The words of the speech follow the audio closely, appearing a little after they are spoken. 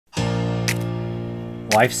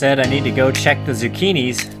Wife said I need to go check the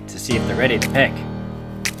zucchinis to see if they're ready to pick.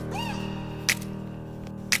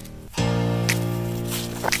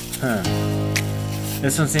 Huh.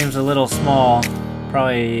 This one seems a little small.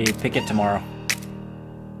 Probably pick it tomorrow.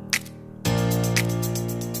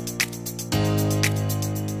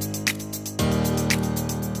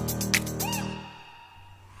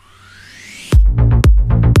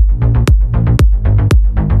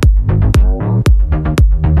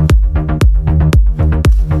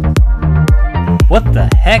 What the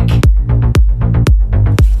heck?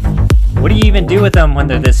 What do you even do with them when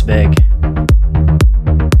they're this big?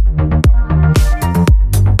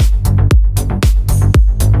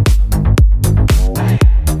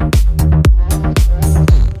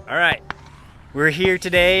 Alright, we're here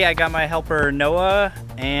today. I got my helper Noah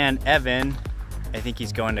and Evan. I think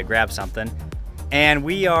he's going to grab something. And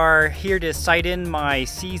we are here to sight in my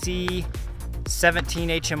CZ457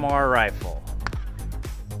 HMR rifle.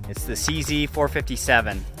 It's the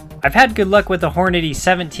CZ457. I've had good luck with the Hornady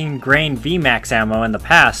 17 grain VMAX ammo in the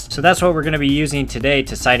past, so that's what we're going to be using today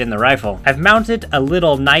to sight in the rifle. I've mounted a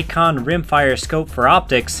little Nikon rimfire scope for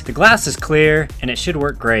optics. The glass is clear and it should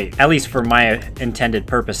work great, at least for my intended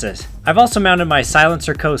purposes. I've also mounted my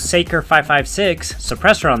Silencer Co. CZ457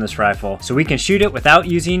 suppressor on this rifle, so we can shoot it without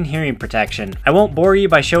using hearing protection. I won't bore you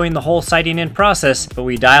by showing the whole sighting in process, but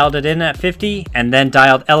we dialed it in at 50 and then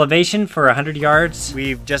dialed elevation for 100 yards.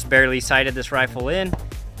 We've just barely sighted this rifle in,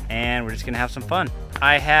 and we're just gonna have some fun.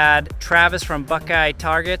 I had Travis from Buckeye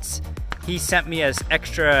Targets. He sent me as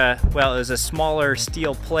extra, well, it was a smaller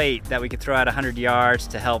steel plate that we could throw at 100 yards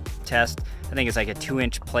to help test. I think it's like a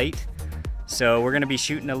 2-inch plate. So we're gonna be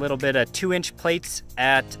shooting a little bit of 2-inch plates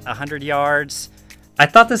at 100 yards. I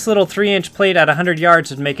thought this little 3-inch plate at 100 yards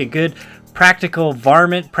would make a good practical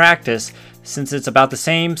varmint practice, since it's about the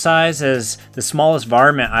same size as the smallest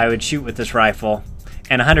varmint I would shoot with this rifle.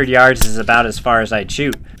 And 100 yards is about as far as I'd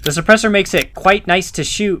shoot. The suppressor makes it quite nice to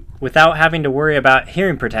shoot without having to worry about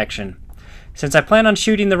hearing protection. Since I plan on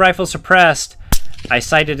shooting the rifle suppressed, I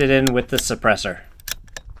sighted it in with the suppressor.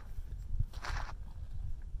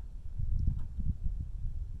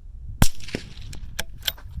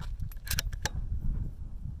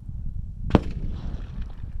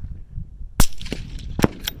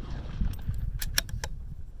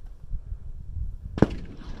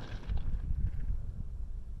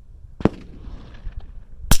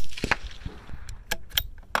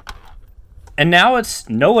 And now it's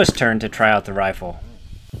Noah's turn to try out the rifle.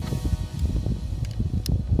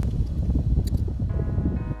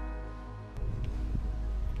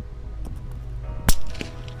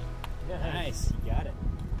 Nice, you got it.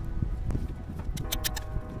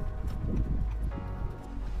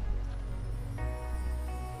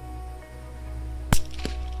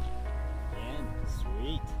 Man,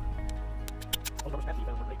 sweet.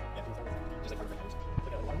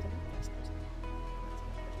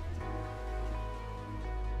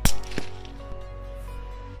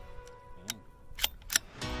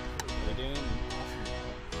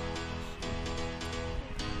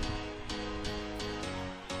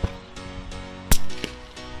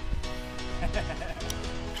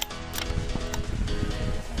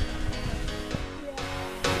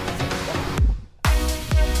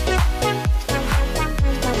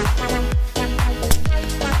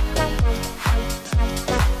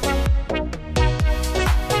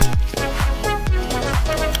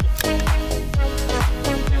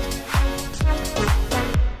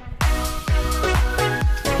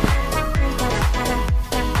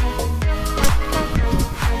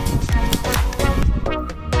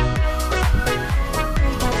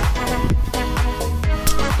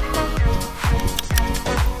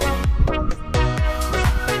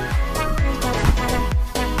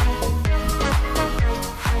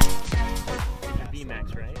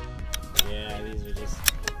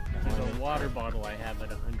 Water bottle I have at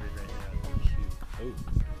 100 right now. Shoot. Ooh.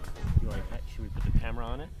 Should we put the camera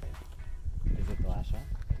on it? Is it the last shot?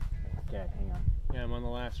 Okay, hang on. Yeah, I'm on the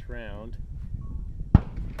last round.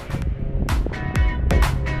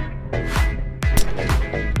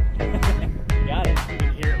 Got it. You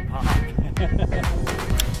can hear it pop.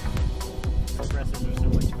 Compressors are so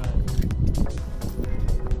much fun.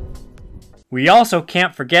 We also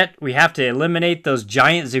can't forget we have to eliminate those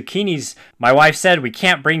giant zucchinis my wife said we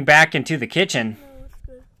can't bring back into the kitchen. No, it's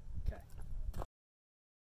good. Okay.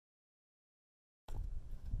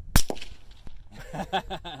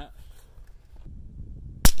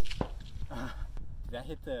 Did that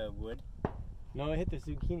hit the wood? No, it hit the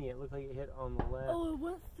zucchini. It looked like it hit on the left. Oh, it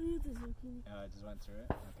went through the zucchini. Oh, it just went through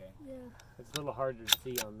it? Okay. Yeah. It's a little harder to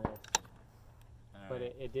see on this. All But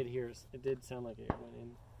right. it did hear, it did sound like it went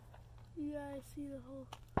in. Yeah, I see the hole.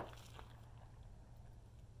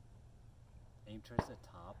 Aim towards the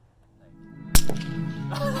top.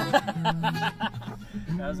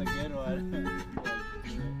 That was a good one.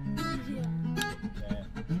 Yeah.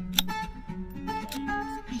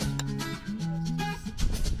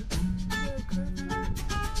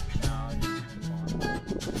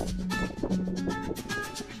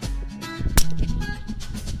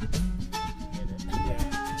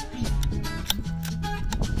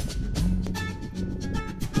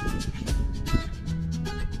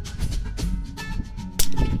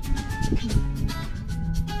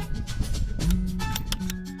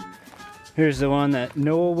 Here's the one that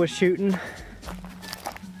Noah was shooting.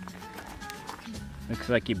 Looks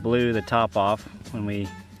like he blew the top off when we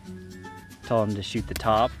told him to shoot the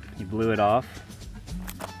top. He blew it off.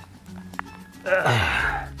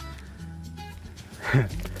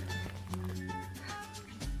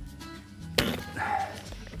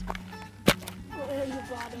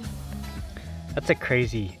 That's a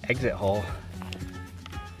crazy exit hole.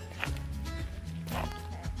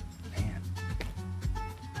 Man.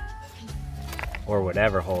 Or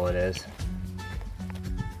whatever hole it is.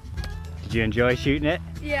 Did you enjoy shooting it?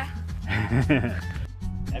 Yeah.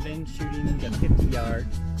 Evan shooting the 50-yard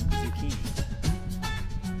zucchini.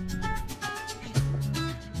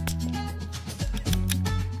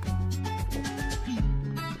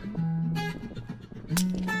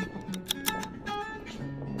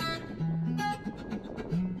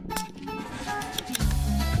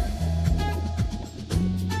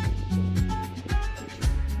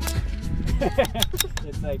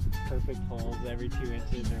 It's like perfect holes every 2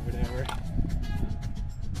 inches or whatever.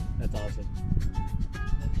 That's awesome.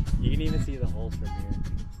 You can even see the holes from here.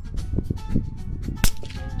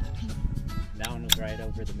 That one was right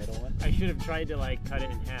over the middle one. I should have tried to like cut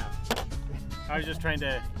it in half. I was just trying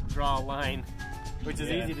to draw a line, which is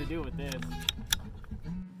easy to do with this.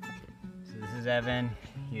 So this is Evan.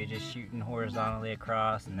 He was just shooting horizontally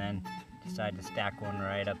across and then decided to stack one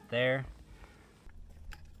right up there.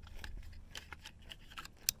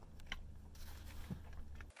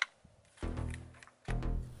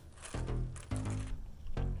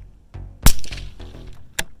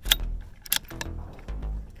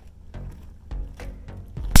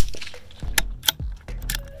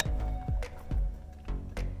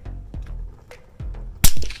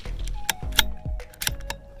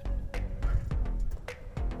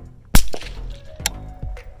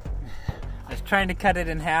 Trying to cut it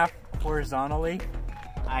in half horizontally.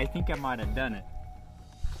 I think I might have done it.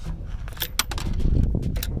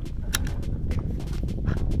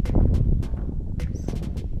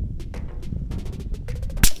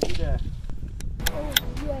 Oh,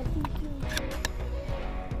 yeah, I think you.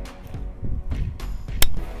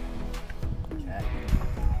 Okay.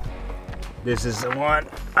 This is the one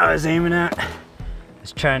I was aiming at. I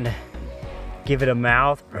was trying to give it a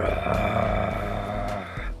mouth.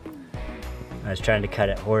 I was trying to cut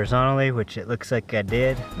it horizontally, which it looks like I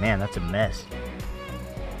did. Man, that's a mess.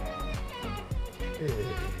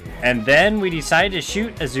 And then we decided to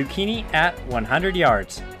shoot a zucchini at 100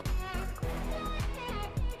 yards.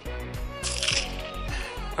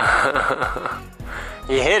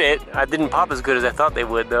 You hit it. I didn't pop as good as I thought they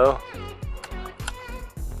would though.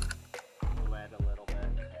 Wet a little bit.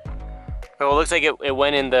 Oh, it looks like it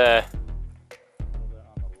went in the...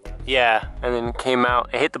 Yeah, and then came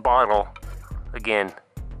out. It hit the bottle again.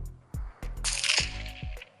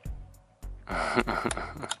 You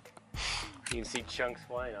can see chunks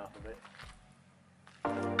flying off of it.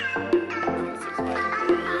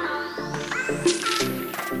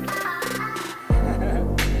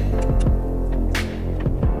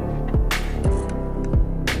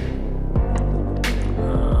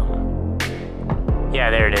 Yeah,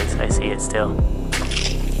 there it is. I see it still.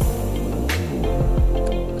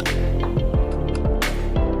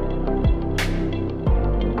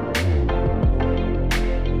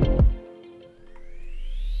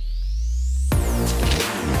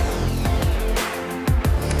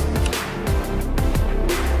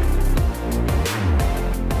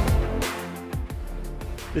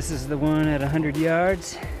 This is the one at 100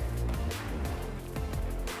 yards.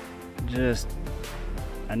 Just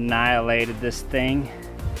annihilated this thing.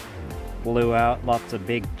 Blew out lots of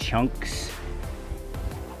big chunks.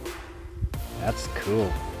 That's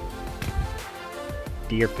cool.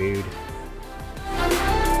 Deer food.